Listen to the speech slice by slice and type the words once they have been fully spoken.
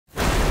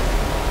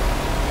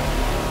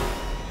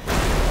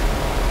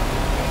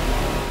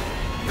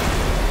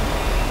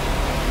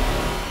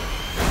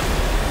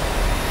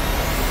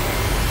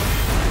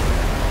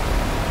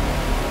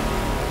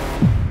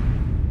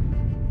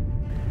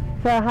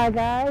So hi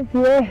guys,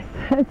 yes,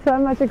 it's so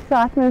much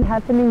excitement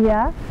happening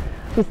here.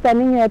 We're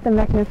standing here at the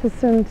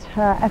magnificent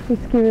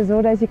Afri-Ski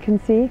Resort, as you can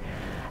see.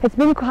 It's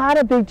been quite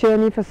a big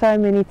journey for so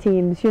many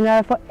teams. You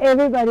know, for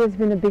everybody it's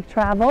been a big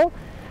travel.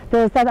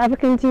 The South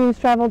African teams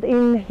travelled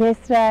in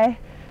yesterday.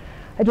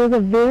 It was a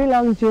very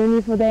long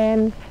journey for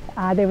them.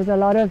 There was a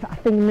lot of, I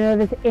think,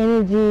 nervous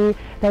energy.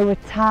 They were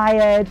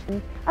tired.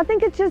 I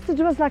think it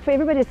was like for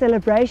everybody a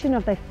celebration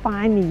of they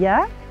finally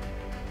here.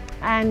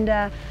 And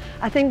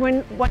I think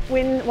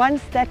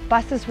once that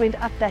buses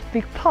went up that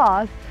big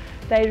path,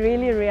 they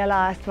really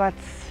realized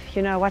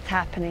what's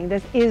happening.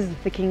 This is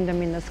the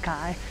kingdom in the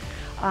sky.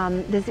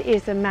 This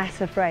is a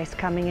massive race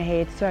coming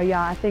ahead. So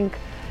yeah, I think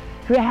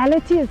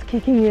reality is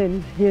kicking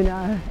in, you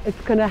know,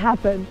 it's going to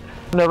happen.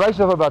 In a race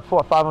of about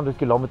 400 or 500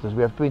 kilometers,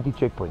 we have 20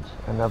 checkpoints,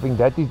 and I think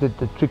that is the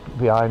trick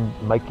behind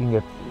making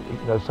it,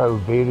 you know, so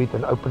varied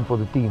and open for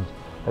the teams,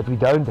 that we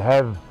don't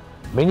have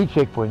many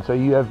checkpoints. So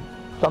you have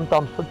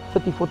sometimes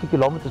 30-40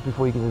 kilometers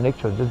before you get the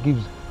next one.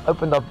 This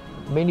opened up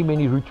many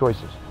route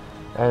choices,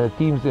 and the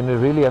teams then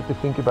really have to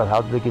think about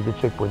how do they get the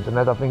checkpoints. And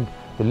that, I think,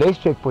 the less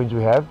checkpoints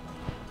we have,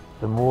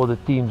 the more the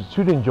teams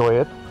should enjoy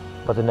it,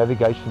 but the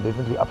navigation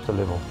definitely ups the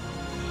level.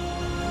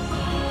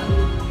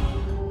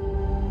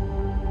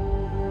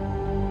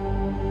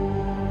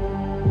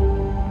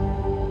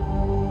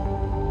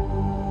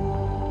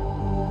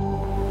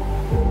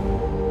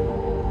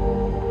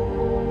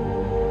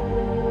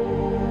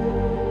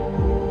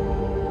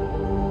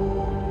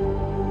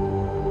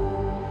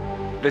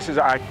 This is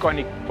an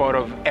iconic part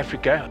of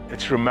Africa.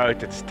 It's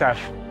remote, it's tough.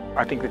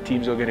 I think the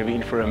teams are going to be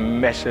in for a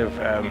massive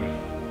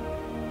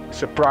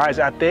surprise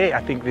out there.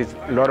 I think there's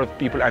a lot of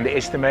people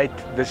underestimate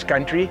this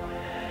country,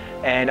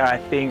 and I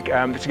think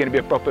it's going to be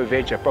a proper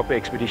adventure, a proper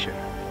expedition.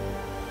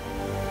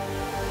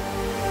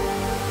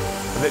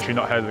 I've literally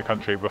not heard of the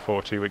country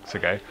before 2 weeks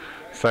ago,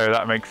 so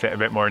that makes it a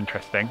bit more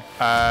interesting.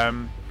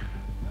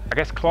 I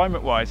guess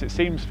climate-wise, it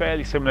seems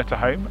fairly similar to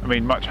home. I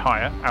mean, much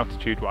higher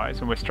altitude-wise,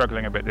 and we're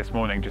struggling a bit this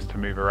morning just to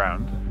move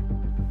around.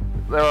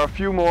 There are a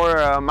few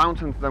more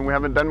mountains than we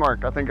have in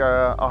Denmark. I think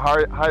our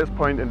highest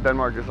point in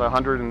Denmark is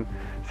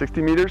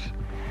 160 meters.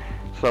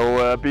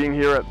 So being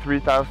here at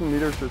 3,000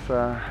 meters is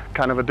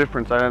kind of a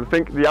difference. And I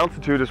think the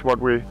altitude is what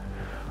we've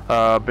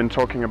been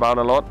talking about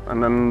a lot.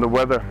 And then the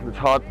weather.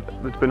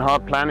 It's been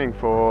hard planning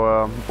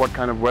for what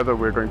kind of weather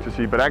we're going to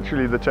see. But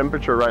actually the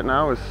temperature right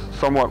now is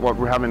somewhat what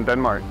we have in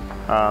Denmark.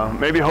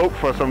 Maybe hope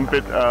for some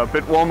bit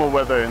warmer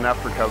weather in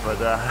Africa, but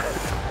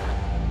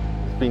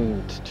it's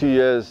been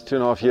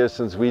 2.5 years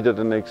since we did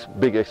a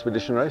big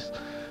expedition race.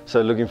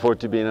 So looking forward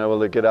to being able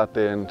to get out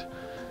there and,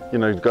 you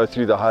know, go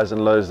through the highs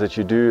and lows that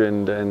you do,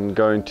 and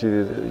go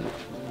into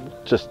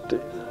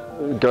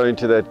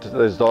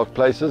those dark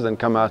places and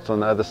come out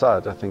on the other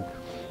side. I think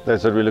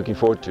that's what we're looking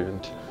forward to.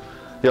 And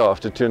yeah,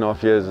 after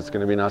 2.5 years, it's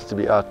going to be nice to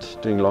be out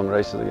doing long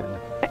races again.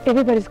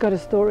 Everybody's got a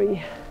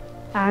story,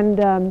 and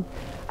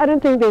I don't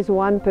think there's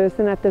one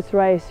person at this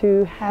race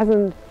who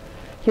hasn't,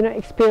 you know,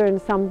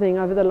 experienced something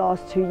over the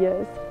last 2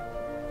 years.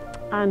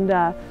 And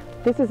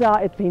this is our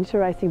adventure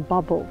racing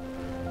bubble.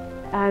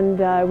 And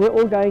we're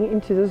all going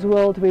into this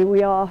world where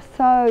we are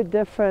so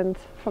different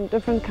from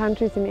different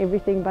countries and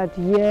everything, but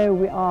here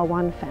we are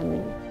one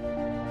family.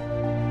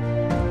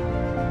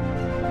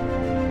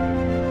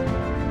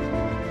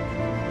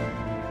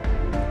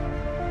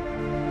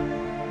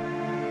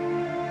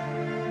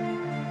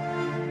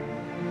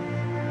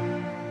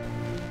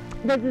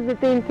 This is the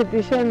 10th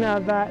edition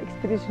of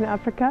Expedition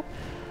Africa.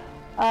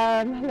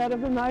 A lot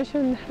of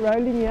emotion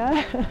rolling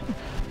here.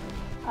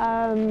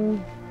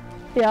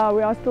 Yeah,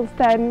 we are still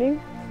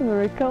standing. It's a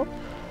miracle.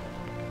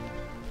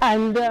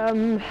 And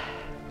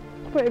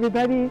for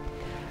everybody,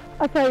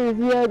 I say who's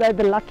here, they're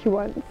the lucky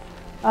ones.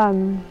 I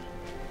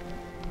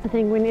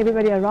think when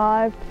everybody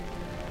arrived,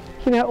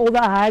 you know, all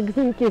the hugs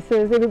and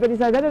kisses, everybody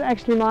said they don't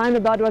actually mind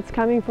about what's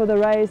coming for the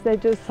race. They're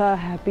just so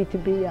happy to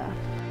be here.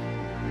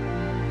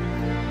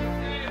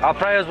 Our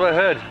prayers were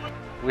heard.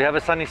 We have a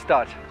sunny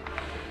start.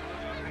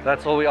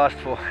 That's all we asked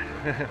for.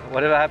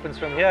 Whatever happens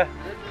from here,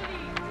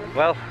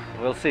 well,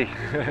 we'll see.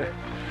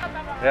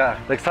 Yeah,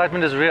 the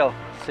excitement is real.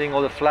 Seeing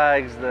all the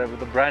flags,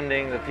 the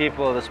branding, the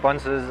people, the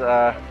sponsors.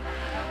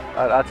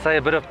 I'd say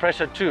a bit of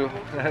pressure too,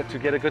 to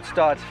get a good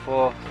start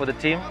for the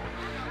team.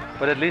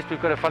 But at least we've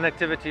got a fun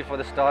activity for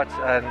the start,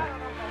 and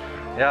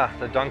yeah,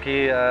 the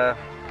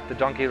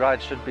donkey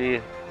ride should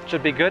be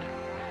good.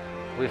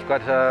 We've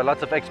got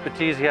lots of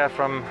expertise here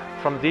from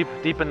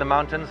deep in the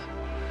mountains.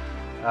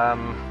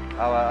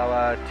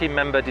 Our team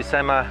member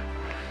Disema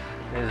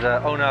is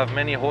owner of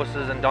many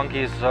horses and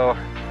donkeys, so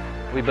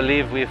we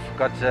believe we've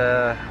got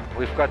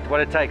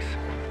what it takes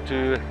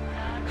to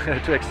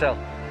to excel.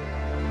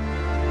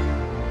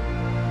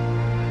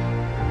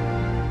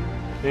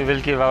 We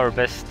will give our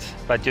best,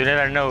 but you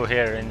never know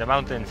here in the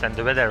mountains and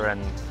the weather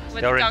and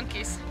with the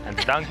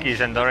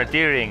donkeys and the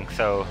orienteering.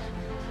 So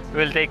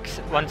we'll take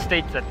one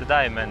stage at a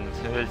time and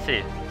we'll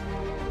see.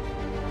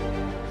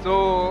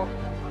 So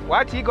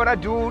what he gonna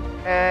do,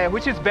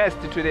 which is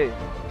best today?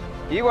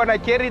 He gonna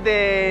carry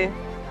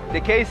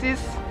the cases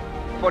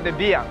for the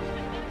beer.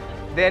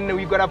 Then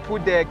we're gonna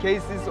put the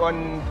cases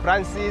on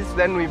Francis.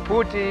 Then we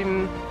put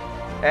in,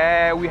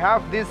 we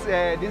have this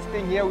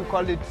thing here, we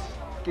call it,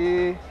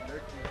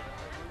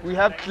 we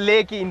have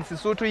kleki in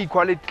Lesotho, we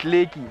call it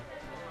kleki.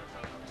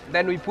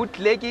 Then we put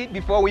kleki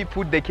before we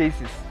put the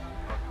cases.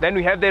 Then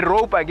we have the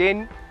rope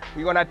again.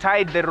 We're gonna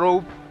tie the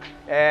rope.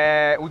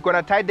 We're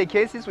gonna tie the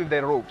cases with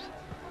the ropes.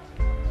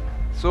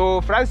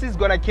 So Francis is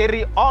gonna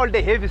carry all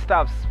the heavy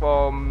stuffs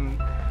from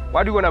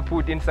what we're gonna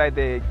put inside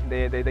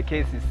the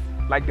cases,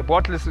 like the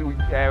bottles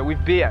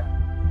with beer.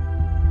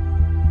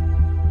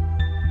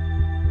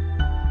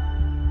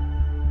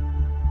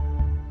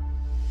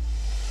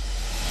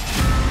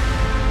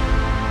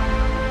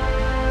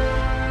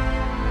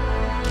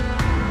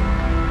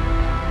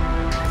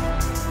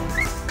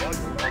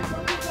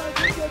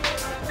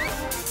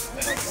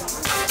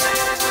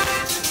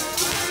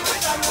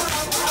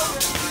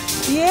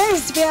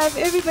 Yes, we have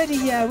everybody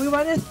here. We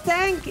want to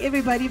thank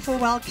everybody for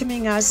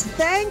welcoming us.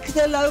 Thank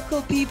the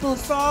local people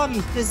from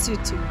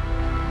Lesotho.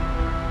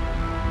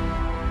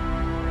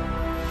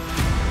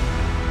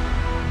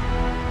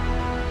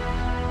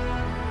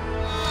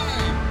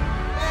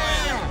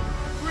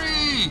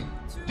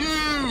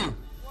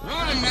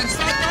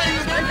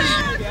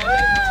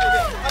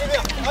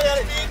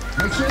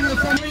 Make sure the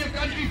front of your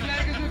country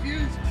flag is with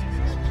you.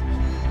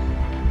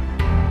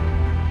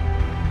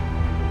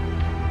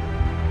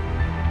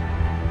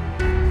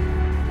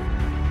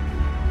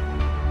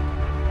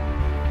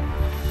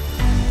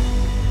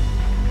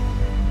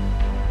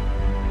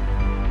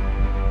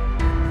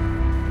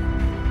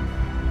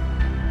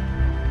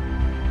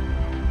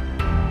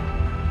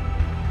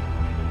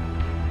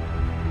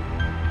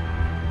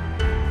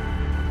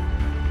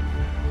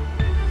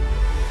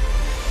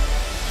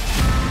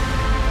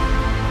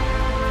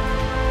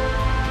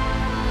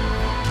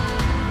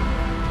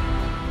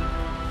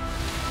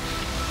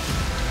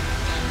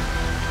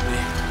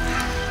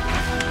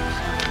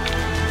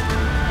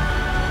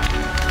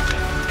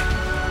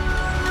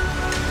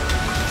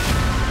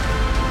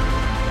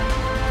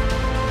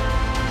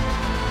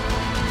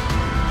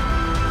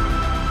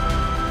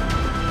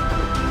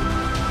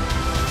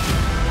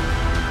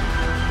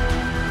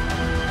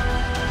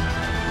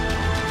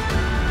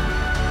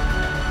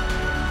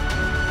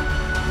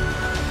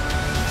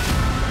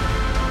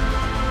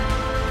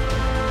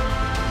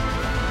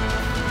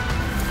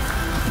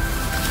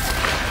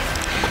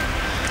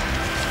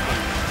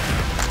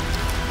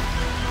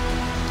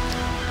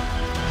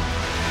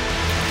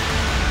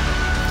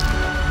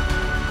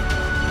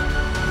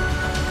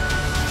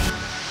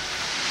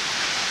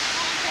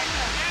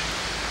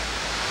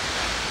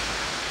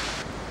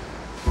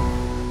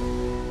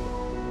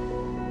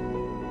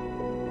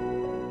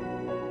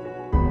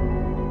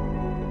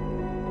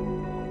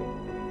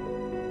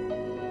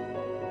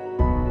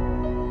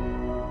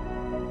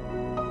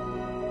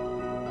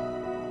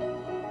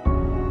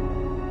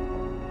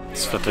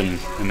 It's flipping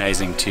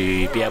amazing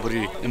to be able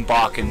to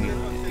embark and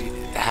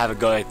have a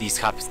go at these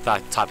type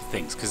of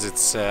things, because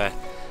it's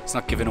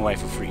not given away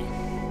for free.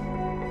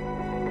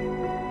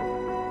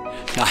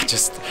 I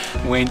just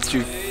went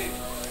through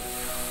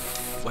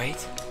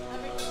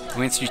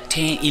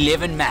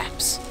 11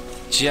 maps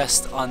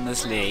just on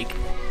this leg.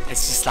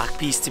 It's just like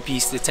piece to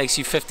piece. It takes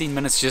you 15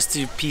 minutes just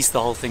to piece the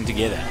whole thing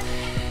together.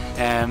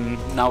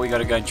 Now we got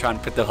to go and try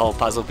and put the whole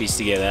puzzle piece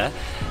together.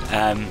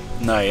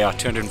 No, yeah,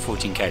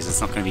 214 k's. It's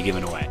not going to be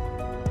given away.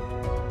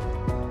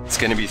 It's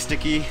going to be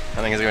sticky.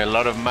 I think there's going to be a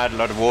lot of mud, a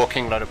lot of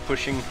walking, a lot of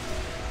pushing,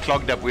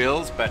 clogged up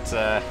wheels, but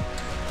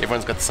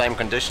everyone's got the same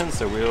conditions,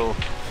 so we'll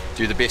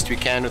do the best we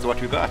can with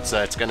what we've got.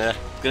 So it's going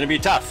to be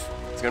tough.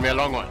 It's going to be a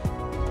long one.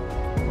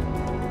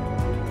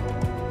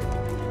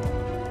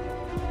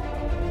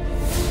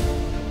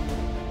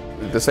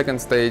 The second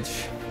stage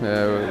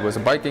was a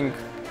biking,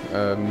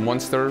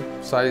 monster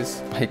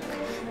size bike.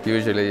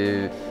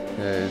 Usually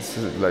it's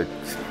like,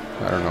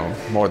 I don't know,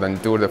 more than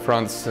Tour de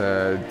France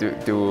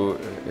do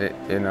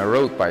in a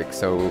road bike,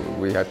 so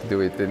we had to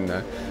do it in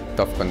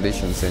tough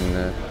conditions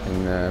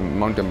in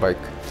mountain bike.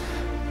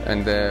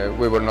 And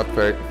we were not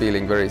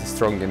feeling very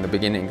strong in the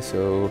beginning,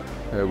 so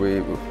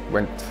we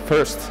went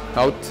first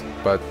out,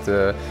 but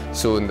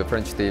soon the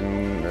French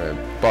team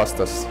passed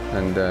us,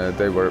 and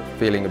they were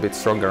feeling a bit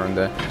stronger on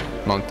the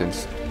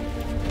mountains.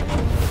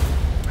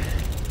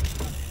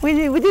 We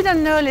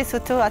didn't know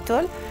Lesotho at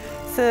all,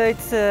 so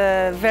it's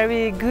a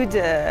very good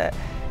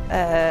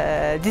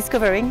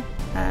discovering,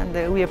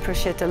 and we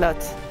appreciate a lot.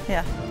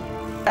 Yeah.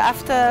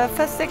 After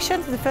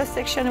the first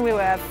section we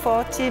were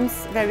 4 teams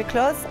very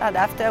close, and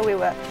after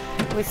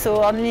we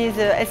saw only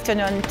the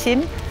Estonian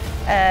team,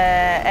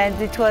 and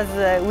it was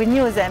we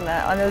knew them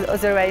on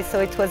the race, so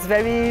it was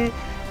very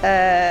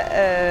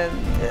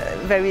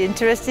very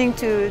interesting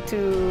to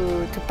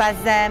pass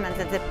them, and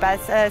that they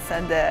pass us,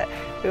 and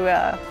we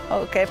were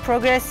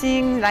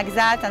progressing like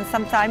that. And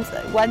sometimes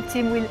one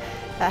team will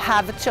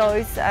have a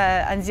choice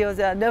and the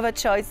other another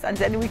choice, and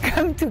then we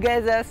come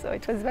together. So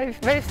it was very,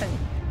 very funny.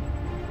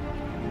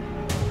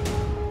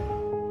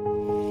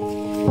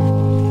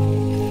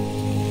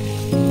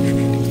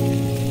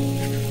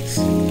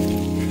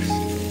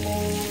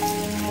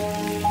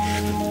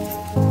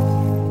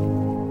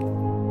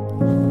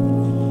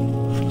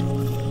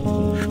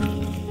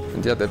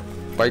 yeah, the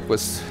bike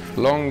was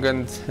long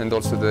and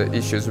also the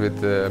issues with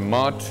the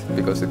mud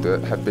because it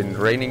had been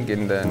raining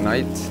in the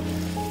night,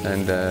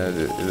 and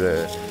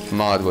the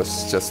mud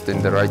was just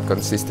in the right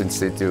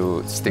consistency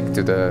to stick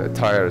to the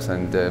tires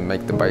and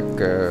make the bike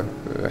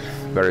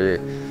very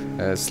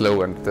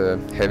slow and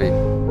heavy.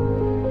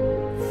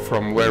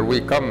 From where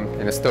we come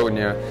in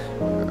Estonia,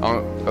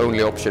 our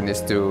only option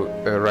is to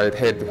ride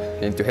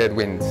into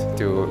headwind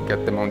to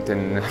get the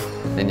mountain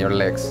in your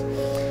legs.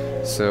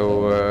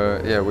 So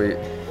yeah, we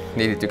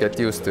needed to get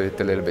used to it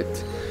a little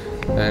bit.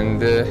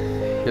 And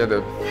yeah,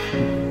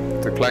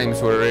 the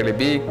climbs were really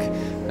big,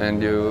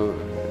 and you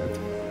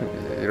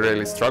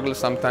really struggle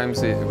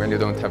sometimes when you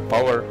don't have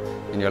power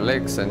in your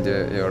legs and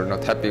you're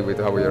not happy with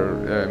how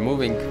you're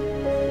moving.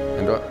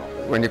 And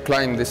when you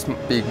climb these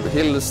big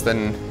hills,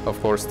 then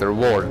of course the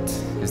reward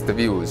is the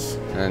views,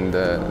 and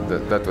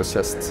that was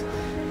just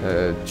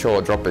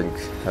jaw-dropping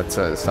at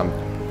some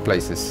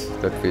places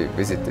that we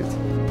visited.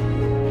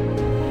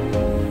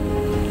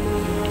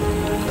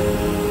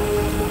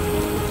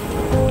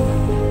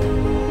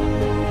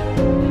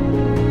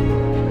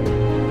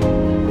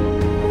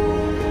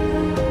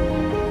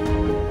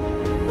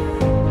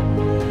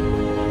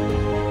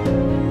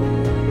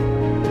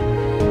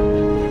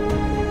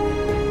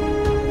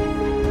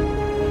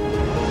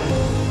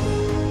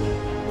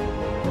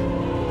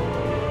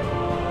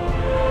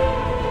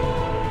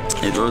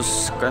 It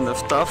was kind of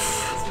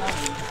tough.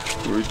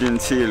 We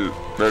didn't feel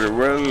very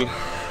well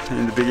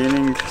in the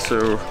beginning,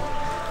 so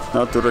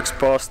Natureks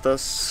passed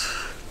us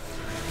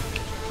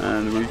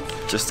and we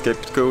just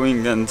kept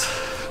going, and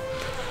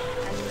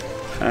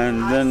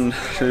then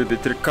a little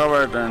bit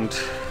recovered and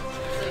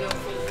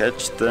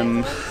catch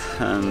them,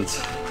 and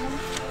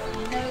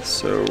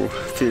so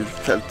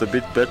felt a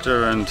bit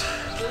better, and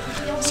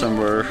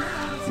somewhere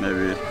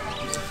maybe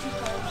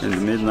in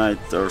the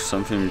midnight or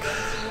something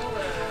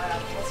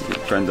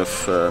kind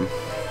of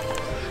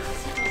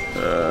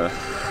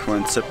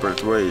went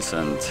separate ways,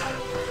 and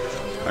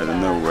I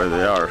don't know where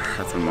they are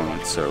at the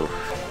moment, so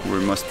we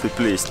must be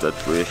pleased that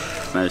we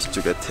managed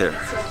to get here.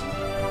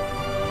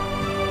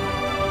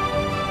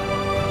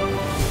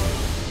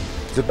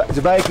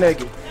 The bike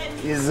leg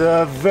is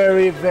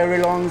very,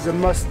 very long, the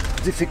most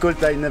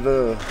difficult I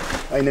never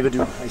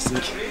do, I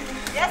think.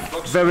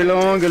 Very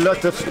long, a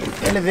lot of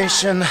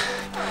elevation.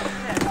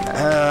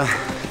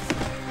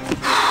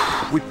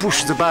 We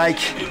push the bike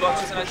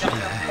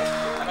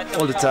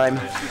all the time,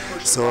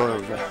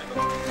 so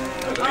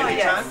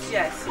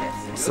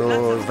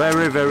so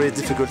very, very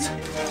difficult.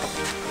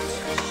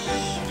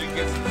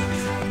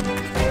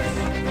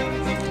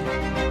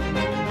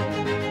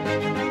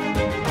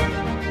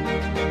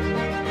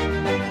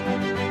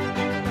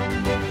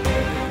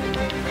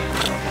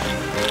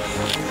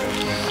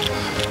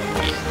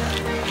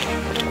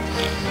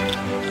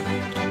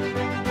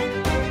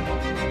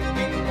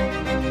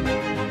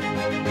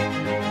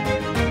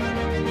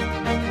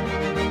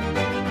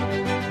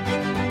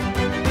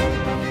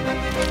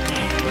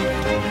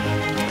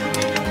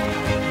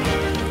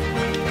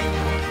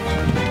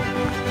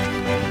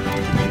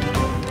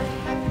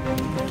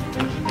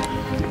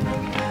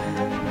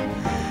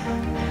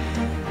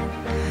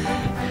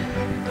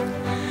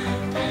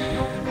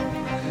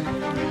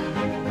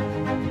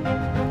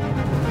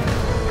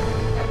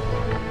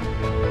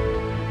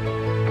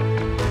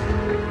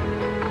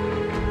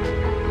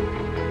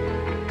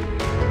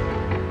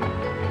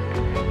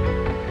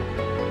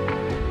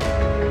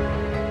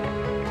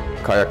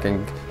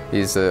 Kayaking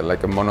is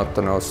like a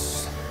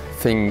monotonous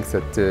thing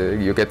that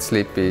you get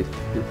sleepy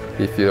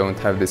if you don't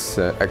have this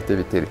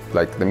activity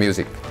like the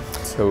music.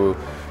 So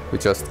we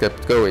just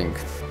kept going.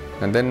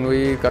 And then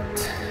we got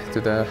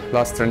to the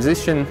last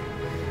transition,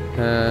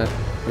 a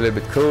little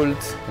bit cold,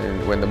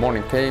 and when the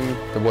morning came,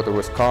 the water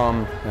was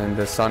calm and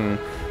the sun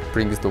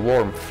brings the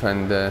warmth,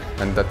 and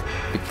that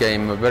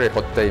became a very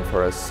hot day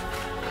for us.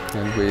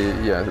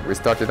 And we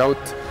started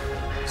out,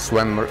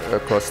 swam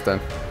across the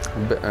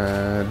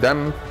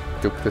dam,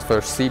 took the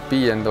first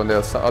CP, and on the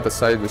other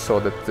side we saw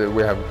that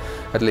we have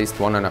at least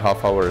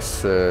 1.5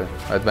 hours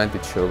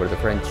advantage over the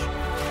French.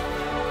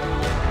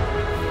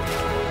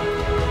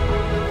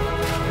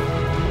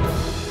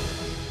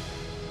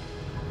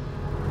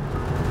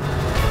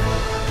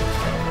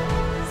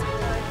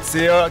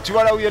 Tu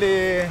vois là où il y a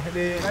les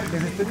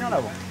Estoniens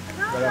là-bas.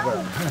 Voilà,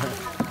 voilà.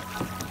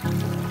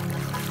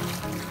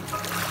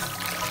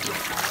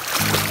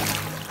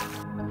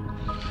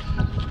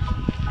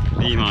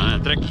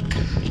 Viimane trekk.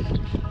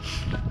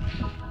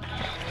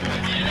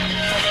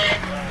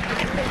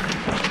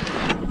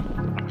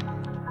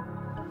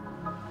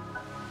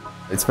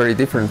 It's very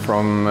different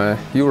from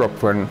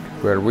Europe,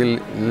 where we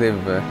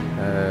live.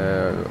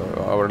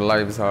 Our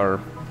lives are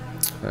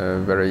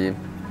very,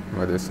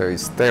 what do you say,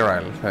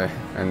 sterile,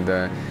 and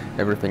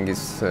everything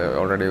is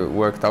already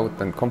worked out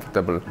and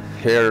comfortable.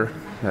 Here,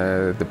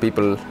 the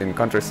people in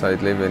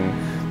countryside live in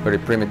very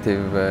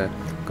primitive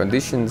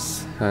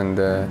conditions, and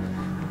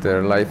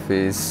their life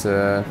is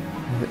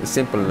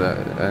simple,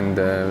 and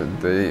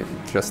they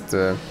just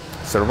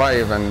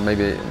survive and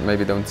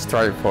maybe don't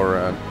strive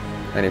for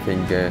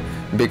anything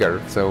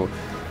bigger. So,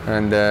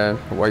 and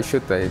why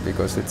should they?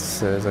 Because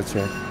it's such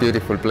a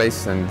beautiful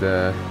place, and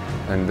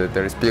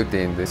there is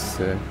beauty in this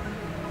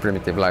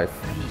primitive life.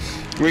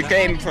 We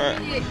came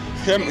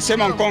from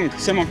Semongkong.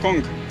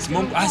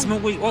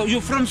 Oh,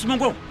 you're from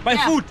Semongkong? By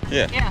food?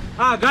 Yeah.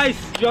 Ah, guys,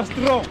 you're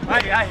strong.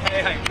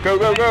 Hi. Go.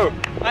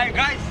 Hi,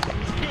 guys.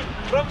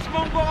 From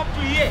Semongkong up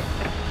to here.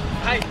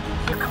 Hi.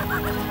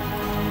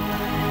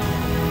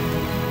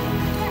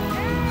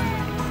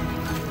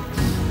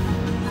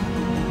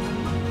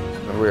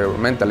 We are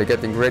mentally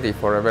getting ready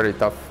for a very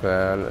tough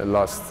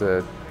last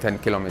 10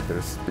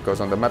 kilometers, because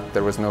on the map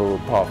there was no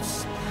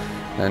paths.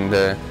 And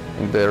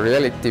in the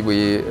reality,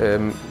 we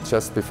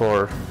just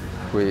before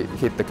we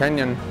hit the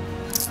canyon,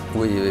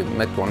 we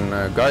met one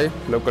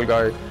local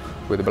guy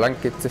with a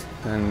blanket,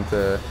 and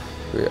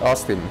we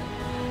asked him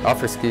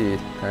after-ski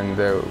and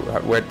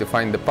where to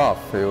find the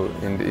path.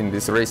 In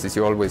these races,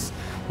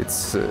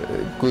 it's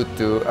good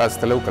to ask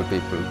the local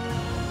people.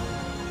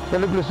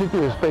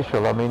 Lesotho is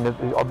special. I mean,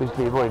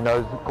 obviously everybody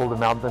knows it's called the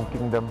Mountain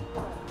Kingdom.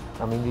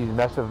 I mean, these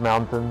massive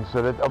mountains,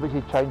 so that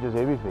obviously changes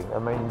everything. I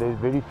mean, there's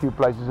very few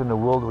places in the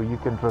world where you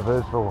can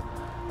traverse for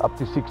up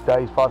to 6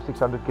 days,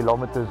 500-600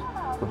 kilometers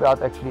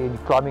without actually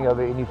climbing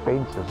over any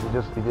fences.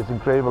 It is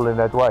incredible in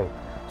that way.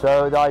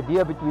 So the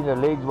idea between the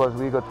legs was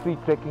we got 3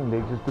 trekking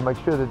legs, is to make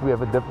sure that we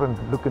have a different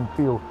look and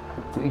feel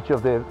to each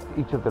of the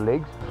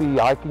legs. 3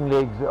 hiking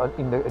legs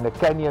in a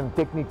canyon,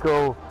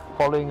 technical,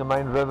 following a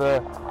main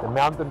river, the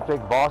mountain trek,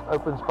 vast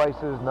open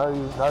spaces, no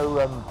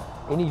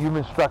any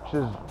human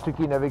structures,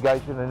 tricky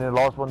navigation, and then the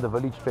last one, the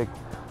village trek,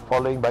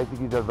 following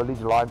basically the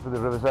village line through the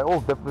river. So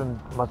all different,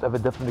 must have a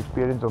different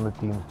experience on the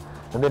teams.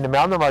 And then the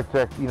mountain bike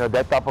track, you know,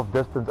 that type of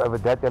distance over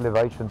that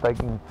elevation,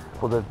 taking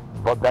for the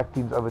back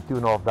teams over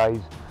 2.5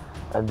 days.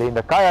 And then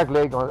the kayak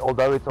leg,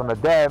 although it's on a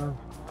dam,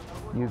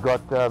 you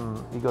got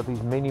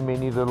these many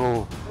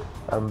little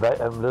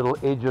little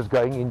edges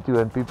going into,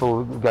 and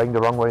people going the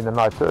wrong way in the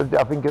night. So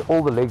I think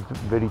all the legs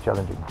very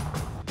challenging.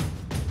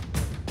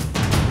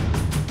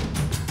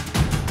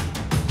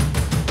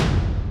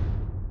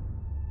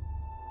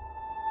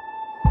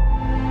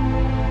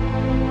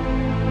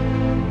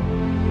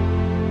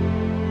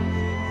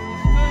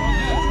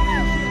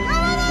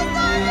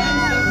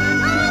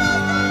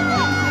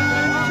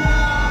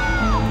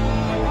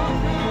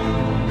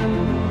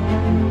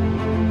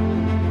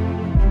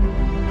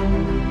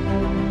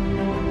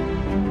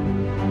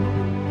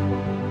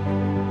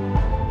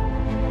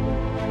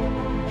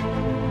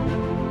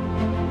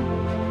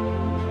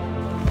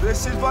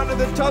 This is one of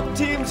the top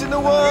teams in the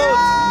world.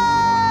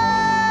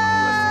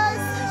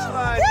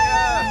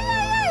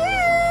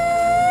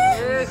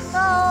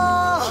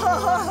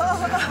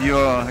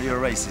 Yes. Your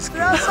race is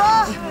good.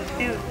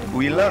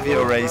 We love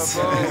your race.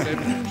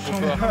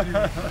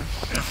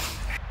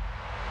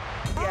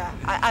 Yeah,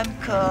 I'm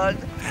cold,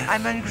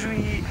 I'm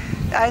hungry,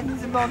 I'm in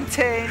the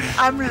mountain,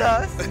 I'm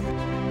lost.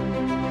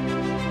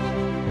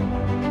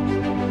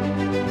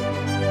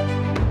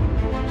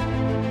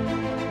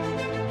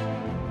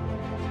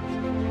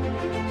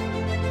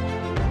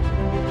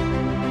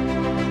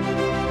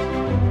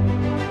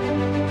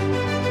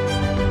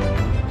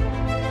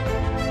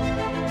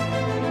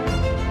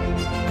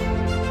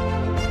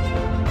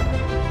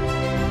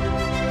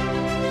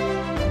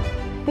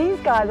 These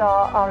guys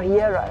are our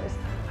heroes.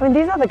 I mean,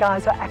 these are the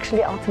guys who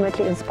actually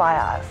ultimately inspire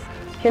us.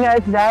 You know,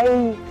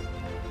 they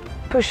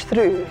push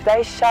through.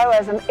 They show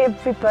us and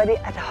everybody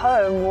at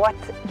home what,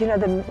 you know,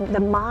 the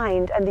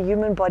mind and the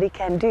human body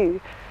can do.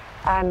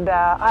 And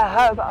I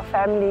hope our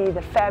family,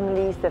 the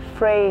families, the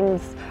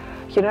friends,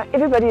 you know,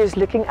 everybody who's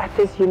looking at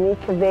this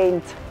unique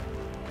event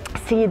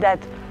see that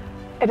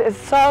it is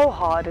so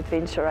hard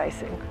adventure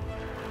racing.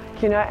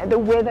 You know, the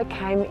weather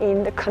came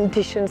in, the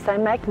conditions, they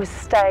make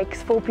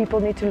mistakes, 4 people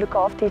need to look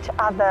after each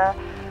other.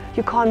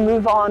 You can't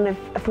move on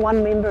if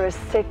one member is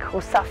sick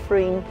or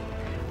suffering.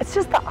 It's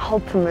just the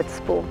ultimate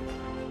sport.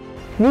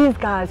 These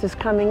guys who's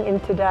coming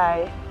in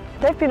today,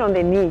 they've been on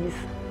their knees.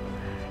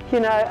 You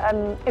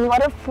know, in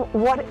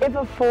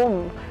whatever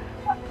form,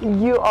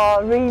 you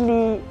are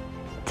really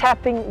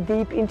tapping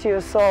deep into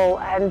your soul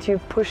and you're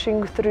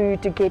pushing through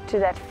to get to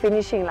that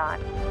finishing line.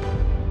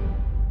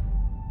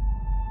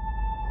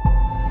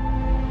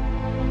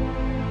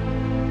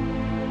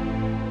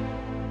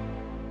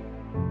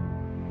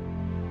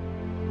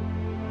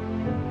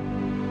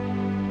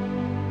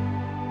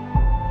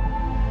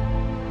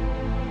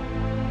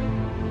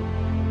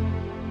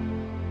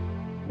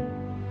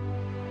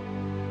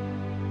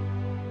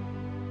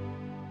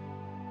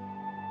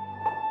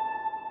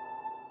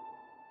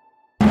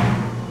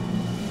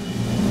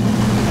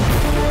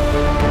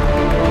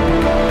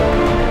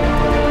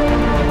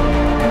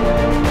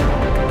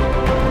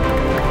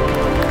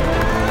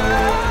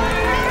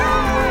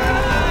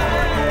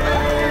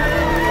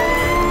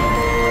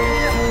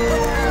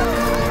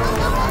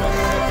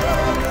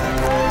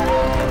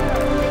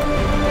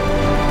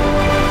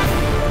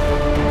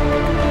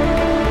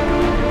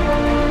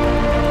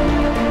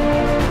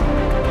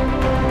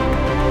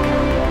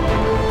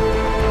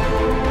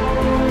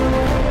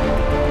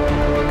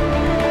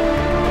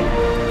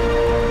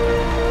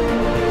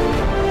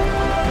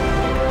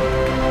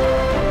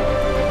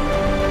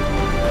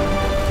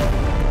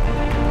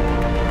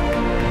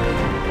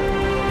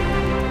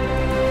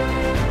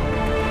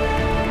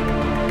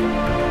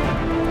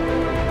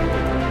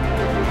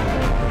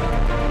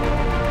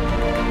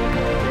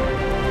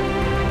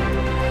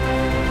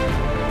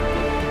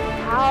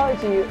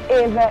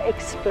 ever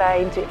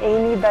explain to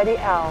anybody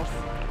else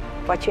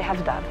what you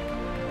have done.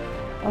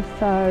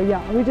 So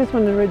yeah, we just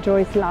want to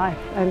rejoice life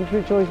and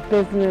rejoice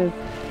business,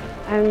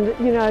 and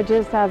you know,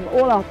 just have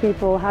all our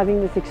people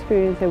having this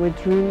experience that we're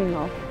dreaming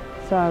of.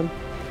 So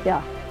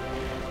yeah,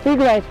 be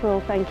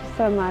grateful. Thank you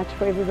so much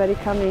for everybody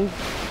coming.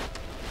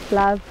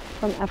 Love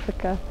from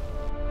Africa.